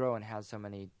plant to grow and has so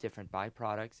many different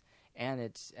byproducts,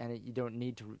 and you don't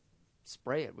need to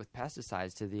spray it with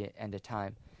pesticides to the end of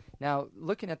time. Now,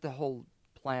 looking at the whole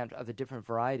plant of the different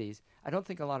varieties, I don't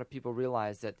think a lot of people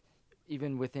realize that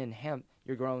even within hemp,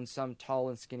 you're growing some tall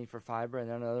and skinny for fiber and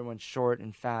then another one short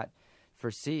and fat for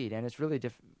seed, and it's really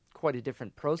quite a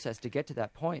different process to get to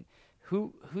that point.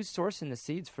 Who's sourcing the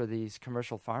seeds for these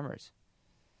commercial farmers?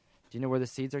 Do you know where the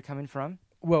seeds are coming from?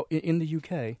 Well, in the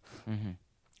UK,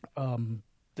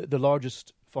 the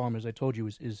largest farm, as I told you,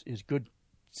 is Good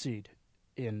Seed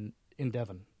in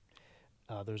Devon.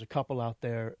 There's a couple out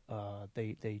there.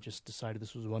 They just decided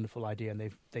this was a wonderful idea,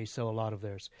 and they sell a lot of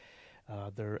theirs.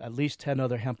 There are at least 10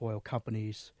 other hemp oil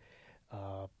companies.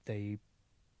 They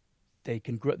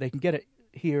can get it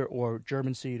here, or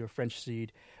German seed or French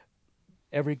seed.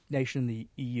 Every nation in the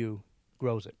EU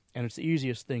grows it, and it's the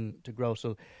easiest thing to grow.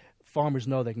 So farmers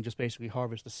know they can just basically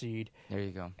harvest the seed. There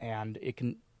you go. And it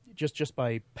can just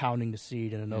by pounding the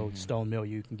seed in an old stone mill,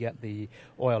 you can get the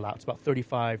oil out. It's about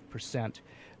 35%.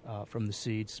 From the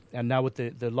seeds. And now with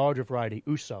the larger variety,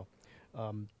 Uso,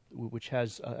 which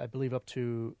has, I believe, up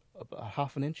to a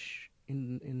half an inch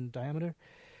in diameter,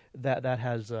 that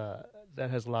has a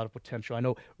lot of potential. I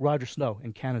know Roger Snow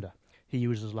in Canada, he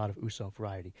uses a lot of Uso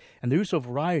variety. And the Uso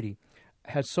variety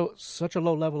has such a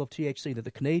low level of THC that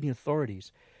the Canadian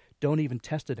authorities don't even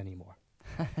test it anymore.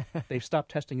 They've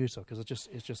stopped testing Uso because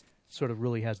it just sort of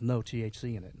really has no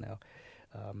THC in it now.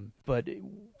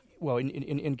 Well,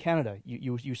 in Canada,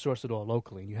 you source it all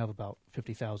locally, and you have about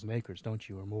 50,000 acres, don't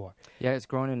you, or more? Yeah, it's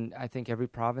grown in, I think, every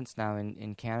province now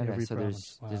in Canada. Every so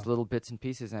province. there's little bits and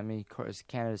pieces. I mean, of course,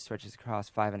 Canada stretches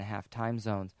across 5.5 time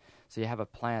zones. So you have a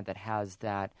plant that has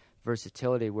that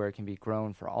versatility where it can be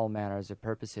grown for all manners of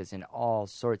purposes in all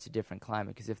sorts of different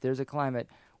climates. Because if there's a climate,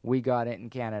 we got it in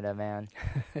Canada, man.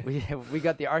 we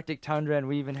got the Arctic tundra, and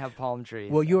we even have palm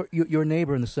trees. Well, your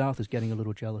neighbor in the south is getting a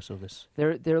little jealous of this.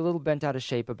 They're a little bent out of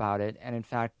shape about it, and in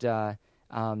fact, that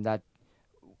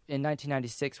in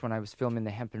 1996 when I was filming the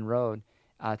Hempen Road,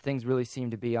 things really seemed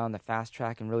to be on the fast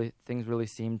track, and things really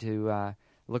seemed to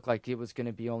look like it was going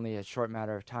to be only a short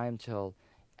matter of time till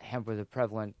hemp was a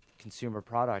prevalent consumer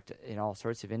product in all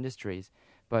sorts of industries.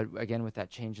 But again, with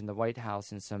that change in the White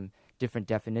House and some different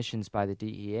definitions by the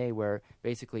DEA, where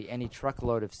basically any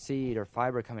truckload of seed or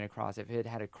fiber coming across, if it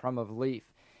had a crumb of leaf,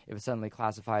 it was suddenly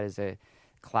classified as a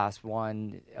Class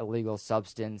 1 illegal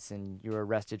substance, and you were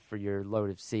arrested for your load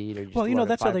of seed. Or just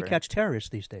that's how they catch terrorists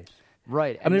these days.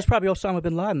 Right. I mean, there's probably Osama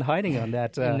bin Laden hiding on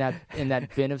that. in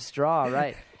that bin of straw,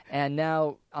 right. And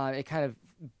now it kind of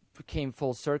came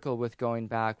full circle with going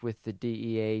back with the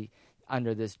DEA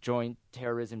under this joint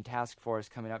terrorism task force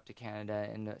coming up to Canada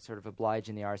and sort of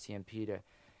obliging the RCMP to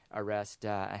arrest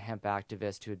a hemp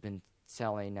activist who had been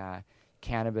selling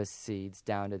cannabis seeds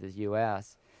down to the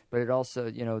U.S. But it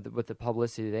also, with the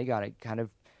publicity they got, it kind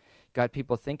of got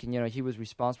people thinking, he was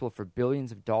responsible for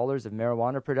billions of dollars of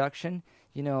marijuana production.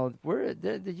 We're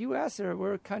the U.S.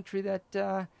 We're a country that's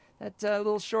a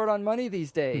little short on money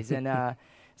these days, and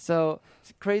so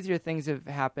crazier things have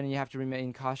happened. And you have to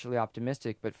remain cautiously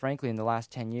optimistic. But frankly, in the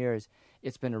last 10 years,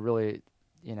 it's been a really,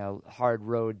 hard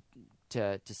road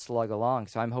to slug along.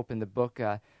 So I'm hoping the book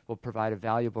will provide a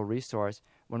valuable resource.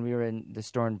 When we were in the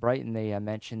store in Brighton, they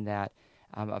mentioned that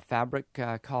a fabric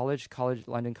college,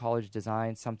 London College of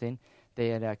Design, something, they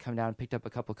had come down and picked up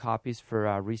a couple copies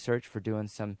for research for doing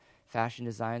some fashion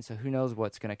design. So who knows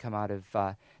what's going to come out of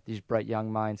these bright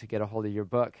young minds who get a hold of your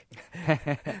book.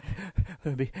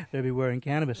 They'll be wearing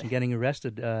cannabis and getting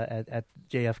arrested at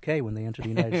JFK when they enter the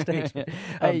United States.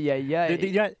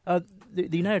 The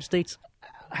United States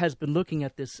has been looking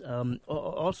at this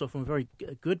also from a very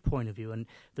good point of view. And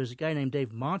there's a guy named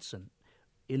Dave Monson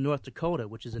in North Dakota,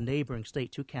 which is a neighboring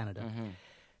state to Canada. Mm-hmm.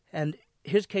 And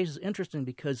his case is interesting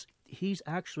because he's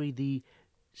actually the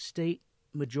state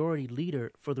majority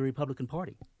leader for the Republican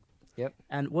Party. Yep.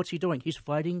 And what's he doing? He's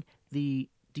fighting the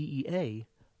DEA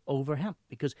over hemp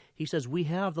because he says, we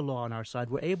have the law on our side.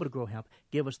 We're able to grow hemp.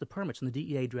 Give us the permits. And the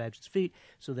DEA drags its feet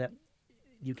so that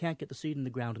you can't get the seed in the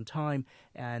ground in time.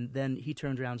 And then he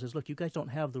turns around and says, look, you guys don't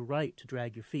have the right to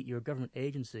drag your feet. You're a government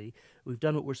agency. We've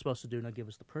done what we're supposed to do. Now give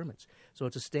us the permits. So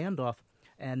it's a standoff,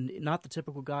 and not the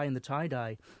typical guy in the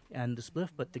tie-dye and the spliff,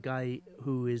 but the guy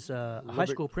who is a high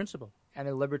school principal. And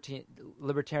a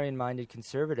libertarian-minded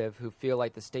conservative who feel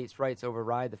like the states' rights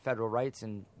override the federal rights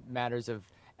in matters of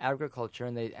agriculture,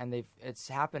 and it's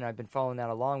happened. I've been following that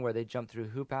along, where they jump through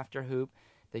hoop after hoop.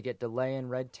 They get delay and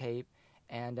red tape.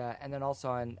 And then also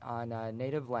on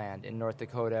native land in North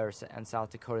Dakota and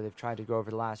South Dakota, they've tried to go over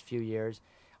the last few years,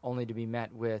 only to be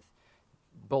met with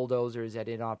bulldozers at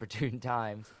inopportune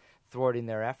times, thwarting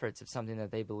their efforts of something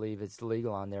that they believe is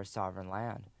legal on their sovereign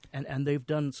land. And they've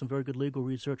done some very good legal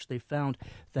research. They found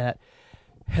that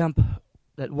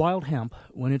wild hemp,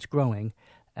 when it's growing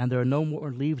and there are no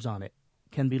more leaves on it,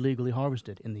 can be legally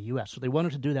harvested in the U.S. So they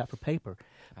wanted to do that for paper.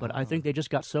 But I think they just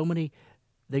got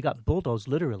they got bulldozed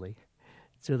literally.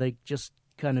 So they just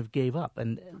kind of gave up,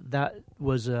 and that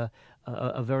was a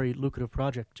very lucrative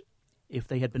project if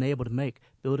they had been able to make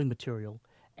building material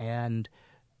and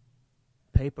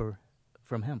paper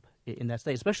from hemp in that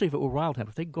state, especially if it were wild hemp.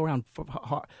 If they could go around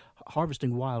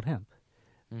harvesting wild hemp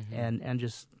and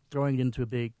just throwing it into a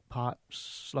big pot,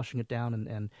 slushing it down,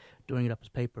 and doing it up as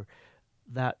paper,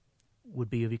 that would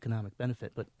be of economic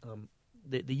benefit. But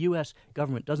the U.S.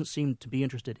 government doesn't seem to be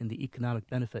interested in the economic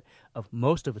benefit of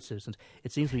most of its citizens.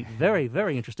 It seems to be very,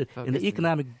 very interested in the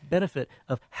economic benefit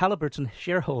of Halliburton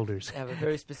shareholders. Have a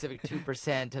very specific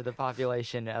 2% of the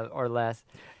population or less.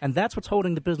 And that's what's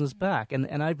holding the business back.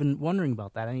 And I've been wondering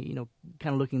about that.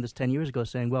 Kind of looking at this 10 years ago,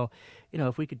 saying, well,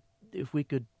 if we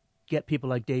could get people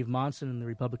like Dave Monson in the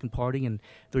Republican Party, and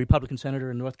the Republican senator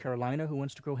in North Carolina who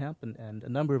wants to grow hemp, and a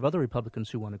number of other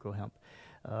Republicans who want to grow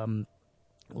hemp,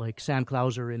 like Sam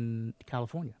Clauser in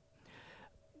California,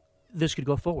 this could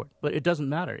go forward. But it doesn't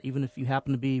matter. Even if you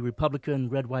happen to be Republican,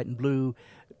 red, white, and blue,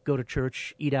 go to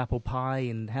church, eat apple pie,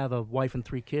 and have a wife and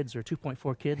 3 kids, or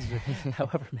 2.4 kids, or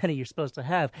however many you're supposed to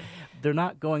have, they're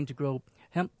not going to grow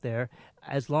hemp there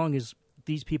as long as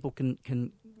these people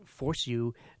can force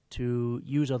you to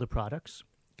use other products,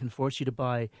 can force you to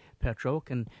buy petrol,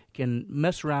 can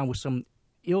mess around with some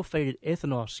ill-fated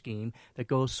ethanol scheme that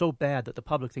goes so bad that the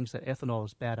public thinks that ethanol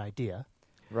is a bad idea.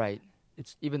 Right.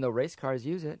 Even though race cars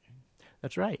use it.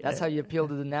 That's right. That's how you appeal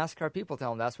to the NASCAR people.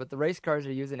 Tell them that's what the race cars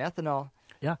are using, ethanol.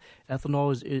 Yeah,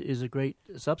 ethanol is a great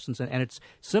substance, and it's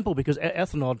simple because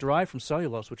ethanol derived from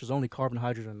cellulose, which is only carbon,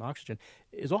 hydrogen, and oxygen,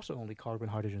 is also only carbon,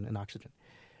 hydrogen, and oxygen.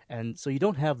 And so you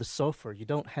don't have the sulfur, you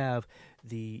don't have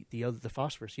the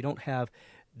phosphorus, you don't have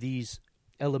these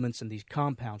elements and these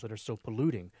compounds that are so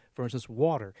polluting. For instance,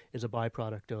 water is a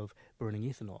byproduct of burning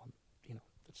ethanol.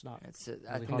 It's not.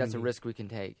 I think that's a risk we can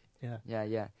take.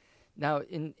 Yeah. Now,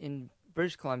 in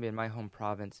British Columbia, in my home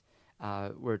province,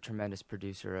 we're a tremendous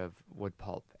producer of wood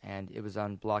pulp, and it was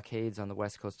on blockades on the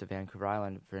west coast of Vancouver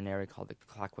Island for an area called the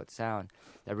Clayoquot Sound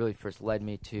that really first led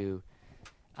me to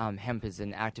hemp as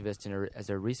an activist and as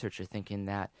a researcher, thinking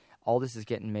that all this is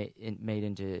getting made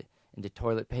into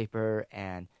toilet paper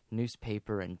and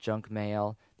newspaper and junk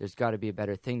mail. There's got to be a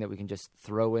better thing that we can just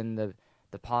throw in the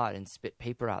pot and spit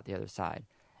paper out the other side.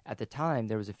 At the time,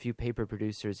 there was a few paper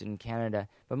producers in Canada,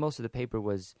 but most of the paper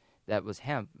that was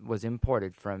hemp was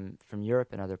imported from Europe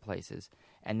and other places.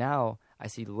 And now I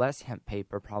see less hemp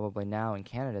paper probably now in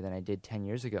Canada than I did 10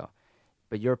 years ago.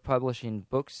 But you're publishing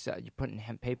books, you're putting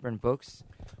hemp paper in books.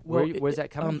 Where's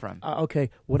that coming from? Okay,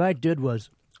 what I did was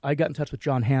I got in touch with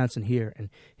John Hansen here, and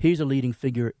he's a leading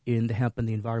figure in the hemp and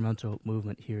the environmental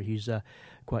movement here. He's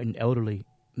quite an elderly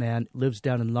man, lives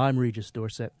down in Lyme Regis,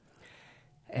 Dorset,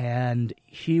 and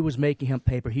he was making hemp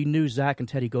paper. He knew Zach and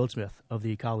Teddy Goldsmith of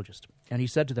The Ecologist, and he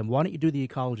said to them, why don't you do The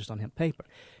Ecologist on hemp paper?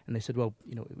 And they said, well,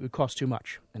 it would cost too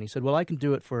much. And he said, well, I can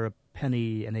do it for a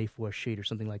penny an A4 sheet or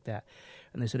something like that.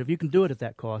 And they said, if you can do it at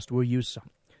that cost, we'll use some.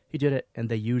 He did it, and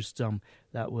they used some.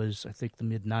 That was, I think, the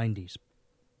mid-'90s.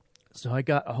 So I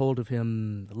got a hold of him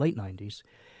in the late 90s,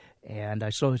 and I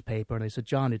saw his paper, and I said,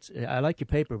 John, I like your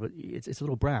paper, but it's a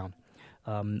little brown.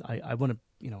 I want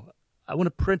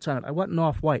to print on it. I want an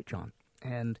off-white, John.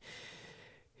 And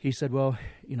he said, well,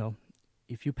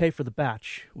 if you pay for the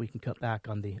batch, we can cut back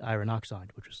on the iron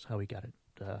oxide, which is how we got it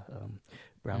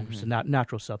brown. It's a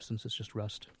natural substance. It's just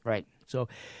rust. Right. So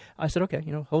I said, okay,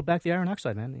 hold back the iron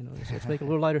oxide, man. Let's make it a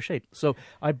little lighter shade. So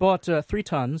I bought 3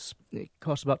 tons. It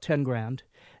cost about $10,000,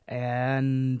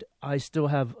 and I still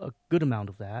have a good amount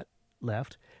of that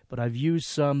left. But I've used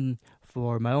some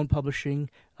for my own publishing.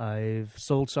 I've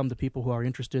sold some to people who are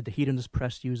interested. The Hedonist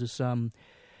Press uses some.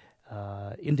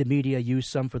 Indymedia use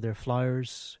some for their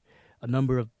flyers. A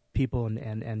number of people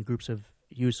and groups have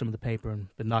use some of the paper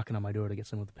and been knocking on my door to get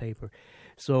some of the paper.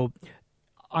 So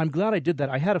I'm glad I did that.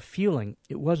 I had a feeling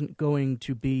it wasn't going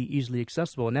to be easily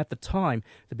accessible. And at the time,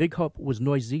 the big hope was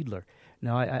Neusiedler.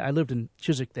 Now, I lived in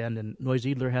Chiswick then, and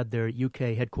Neusiedler had their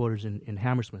UK headquarters in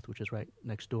Hammersmith, which is right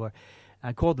next door.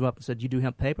 I called them up and said, "You do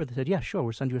hemp paper?" They said, "Yeah, sure,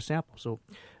 we'll send you a sample." So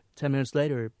 10 minutes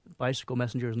later, Bicycle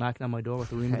Messenger is knocking on my door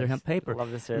with a ream of their hemp paper.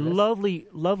 Love the service. Lovely,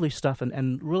 lovely stuff,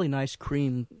 and really nice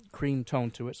cream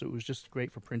tone to it, so it was just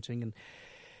great for printing. And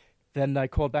then I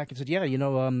called back and said, "Yeah, you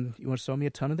want to sell me a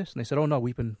ton of this?" And they said, "Oh, no,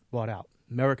 we've been bought out.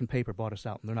 American Paper bought us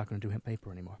out, and they're not going to do hemp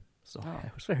paper anymore." So I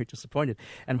was very disappointed.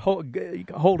 And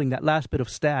holding that last bit of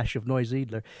stash of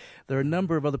Neusiedler, there are a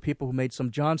number of other people who made some.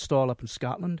 John Stahl up in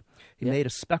Scotland, he made a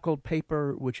speckled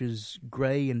paper, which is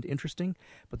gray and interesting,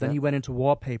 but then he went into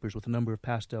wallpapers with a number of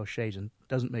pastel shades and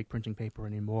doesn't make printing paper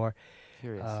anymore.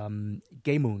 Curious.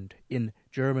 Geymund in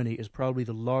Germany is probably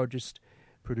the largest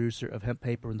producer of hemp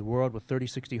paper in the world, with 30,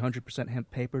 60, 100%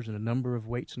 hemp papers in a number of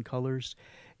weights and colors,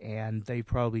 and they've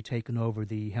probably taken over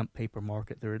the hemp paper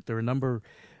market. There are a number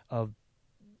of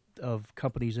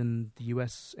companies in the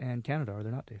U.S. and Canada, are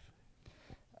there not, Dave?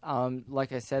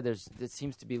 Like I said, it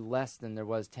seems to be less than there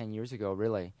was 10 years ago,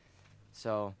 really.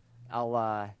 So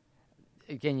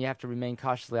again, you have to remain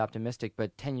cautiously optimistic,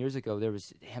 but 10 years ago there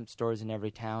was hemp stores in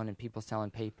every town and people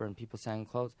selling paper and people selling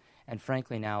clothes. And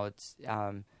frankly now it's,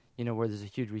 where there's a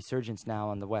huge resurgence now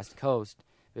on the West Coast,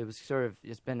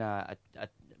 it's been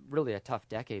really a tough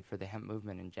decade for the hemp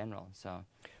movement in general. So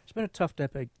it's been a tough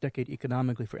decade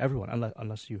economically for everyone,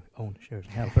 unless you own shares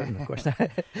in Halliburton, of course.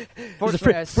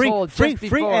 Fortunately, I sold just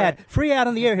before. Free ad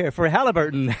on the air here for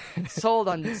Halliburton. Sold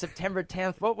on September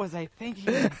 10th. What was I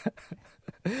thinking?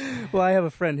 Well, I have a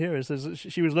friend here who says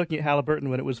she was looking at Halliburton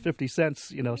when it was 50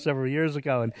 cents, several years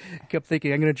ago, and kept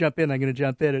thinking, I'm going to jump in,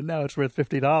 and now it's worth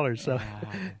 $50. So.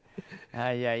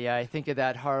 Yeah. I think of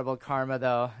that horrible karma,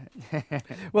 though.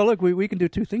 Well, look, we can do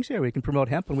two things here. We can promote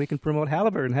hemp and we can promote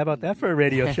Halliburton. How about that for a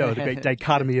radio show? The great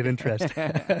dichotomy of interest.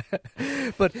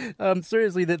 But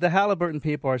seriously, the Halliburton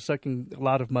people are sucking a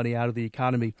lot of money out of the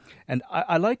economy. And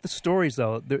I like the stories,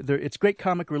 though. It's great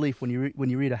comic relief when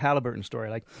you read a Halliburton story.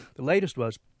 Like the latest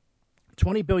was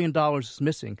 $20 billion is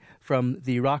missing from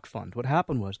the Iraq fund. What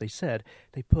happened was they said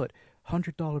they put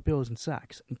 $100 bills in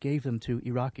sacks and gave them to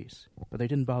Iraqis, but they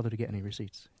didn't bother to get any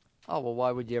receipts. Oh, well,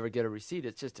 why would you ever get a receipt?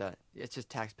 It's just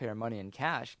taxpayer money in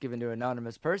cash given to an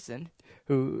anonymous person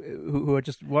who are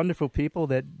just wonderful people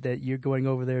that you're going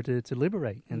over there to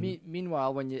liberate. And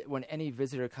meanwhile, when any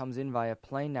visitor comes in via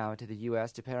plane now to the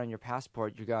U.S., depending on your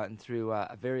passport, you're gotten through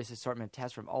a various assortment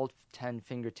tests from all 10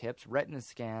 fingertips, retina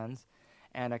scans,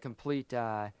 and a complete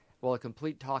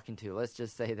talking to. Let's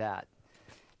just say that.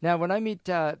 Now, when I meet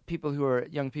young people who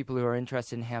are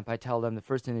interested in hemp, I tell them the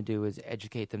first thing to do is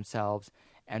educate themselves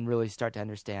and really start to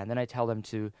understand. Then I tell them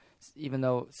to, even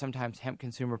though sometimes hemp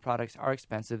consumer products are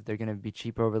expensive, they're going to be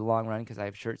cheaper over the long run because I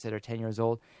have shirts that are 10 years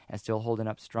old and still holding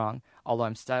up strong, although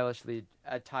I'm stylishly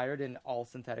attired in all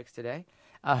synthetics today.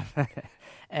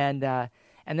 And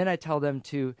then I tell them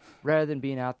to, rather than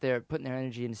being out there, putting their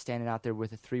energy into standing out there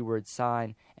with a 3-word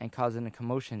sign and causing a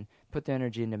commotion, put their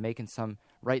energy into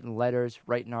writing letters,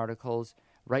 writing articles,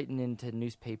 writing into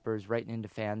newspapers, writing into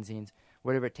fanzines,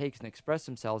 whatever it takes, and express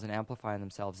themselves and amplifying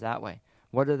themselves that way.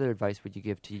 What other advice would you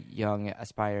give to young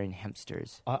aspiring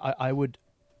hempsters? I would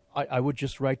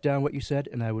just write down what you said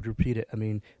and I would repeat it. I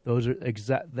mean, those are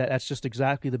that's just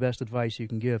exactly the best advice you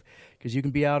can give, because you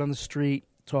can be out on the street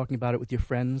talking about it with your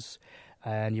friends,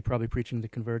 and you're probably preaching to the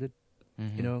converted.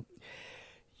 Mm-hmm.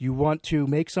 You want to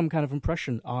make some kind of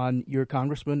impression on your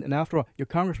congressman, and after all, your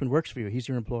congressman works for you. He's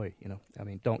your employee, I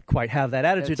mean, don't quite have that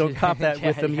attitude. Don't cop that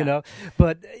with him,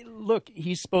 But look,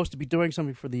 he's supposed to be doing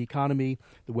something for the economy,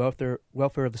 the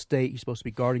welfare of the state. He's supposed to be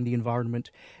guarding the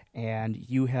environment, and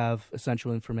you have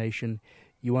essential information.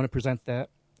 You want to present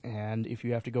that, and if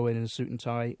you have to go in a suit and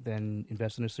tie, then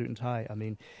invest in a suit and tie. I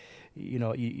mean,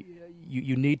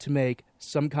 you need to make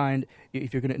some kind.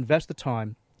 If you're going to invest the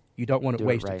time, you don't want to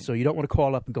waste it. So you don't want to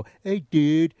call up and go, "Hey,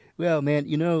 dude, well, man,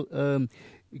 you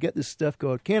got this stuff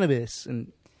called cannabis."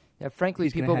 And frankly,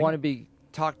 people want to be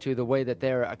talked to the way that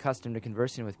they're accustomed to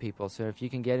conversing with people. So if you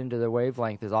can get into their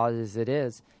wavelength as odd as it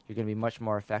is, you're going to be much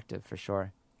more effective for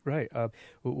sure. Right.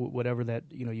 Whatever that,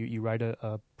 you write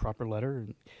a proper letter,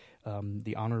 and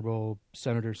the Honorable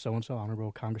Senator so-and-so,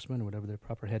 Honorable Congressman, or whatever their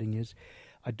proper heading is.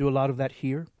 I do a lot of that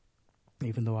here.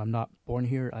 Even though I'm not born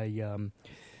here, I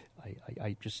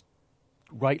just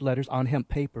write letters on hemp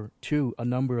paper to a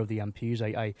number of the MPs.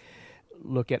 I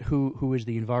look at who is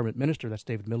the environment minister, that's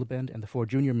David Miliband, and the 4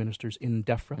 junior ministers in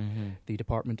DEFRA, the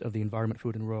Department of the Environment,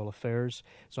 Food and Rural Affairs.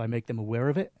 So I make them aware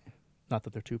of it, not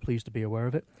that they're too pleased to be aware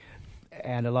of it.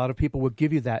 And a lot of people will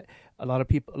give you that. A lot of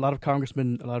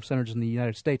congressmen, a lot of senators in the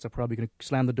United States are probably going to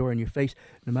slam the door in your face,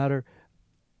 no matter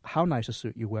how nice a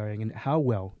suit you're wearing and how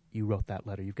well you wrote that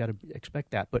letter. You've got to expect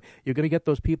that. But you're going to get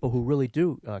those people who really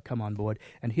do come on board.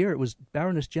 And here it was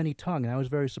Baroness Jenny Tung, and I was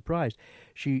very surprised.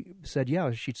 She said,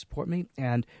 yeah, she'd support me,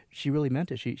 and she really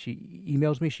meant it. She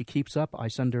emails me. She keeps up. I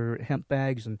send her hemp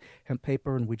bags and hemp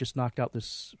paper, and we just knocked out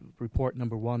this report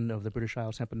number 1 of the British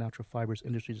Isles Hemp and Natural Fibers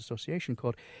Industries Association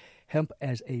called Hemp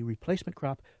as a Replacement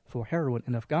Crop for Heroin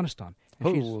in Afghanistan.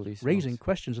 And she's raising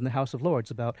questions in the House of Lords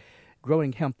about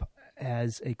growing hemp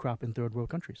as a crop in third world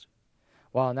countries.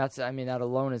 Well, and that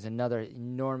alone is another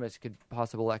enormous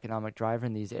possible economic driver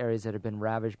in these areas that have been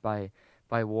ravaged by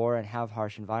war and have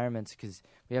harsh environments, because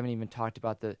we haven't even talked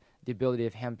about the ability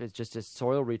of hemp as just a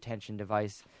soil retention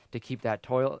device to keep that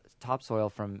topsoil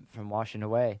from washing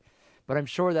away. But I'm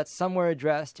sure that's somewhere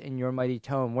addressed in Your Mighty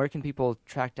Tome. Where can people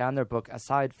track down their book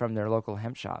aside from their local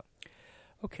hemp shop?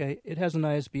 Okay, it has an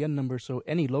ISBN number, so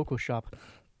any local shop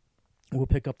will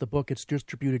pick up the book. It's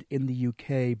distributed in the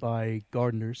UK by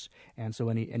Gardeners, and so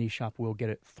any shop will get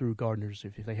it through Gardeners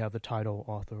if they have the title,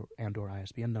 author, and/or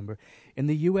ISBN number. In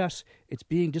the US, it's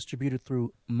being distributed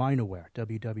through Minaware,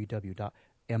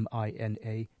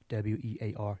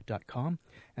 www.minawear.com,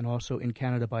 and also in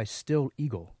Canada by Still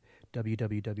Eagle,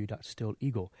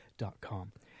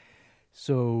 www.stilleagle.com.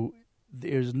 So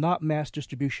there's not mass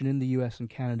distribution in the US and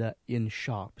Canada in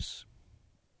shops,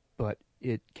 but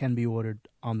it can be ordered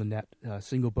on the net.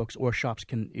 Single books or shops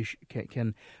can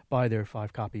buy their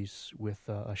 5 copies with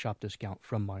a shop discount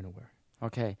from Minaware.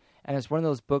 Okay, and it's one of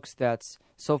those books that's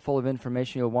so full of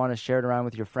information you'll want to share it around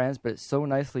with your friends, but it's so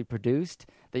nicely produced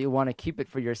that you want to keep it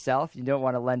for yourself. You don't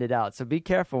want to lend it out. So be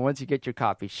careful once you get your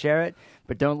copy. Share it,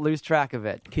 but don't lose track of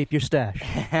it. Keep your stash.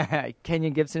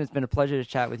 Kenyon Gibson, it's been a pleasure to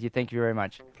chat with you. Thank you very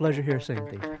much. Pleasure here, same,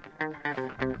 Dave.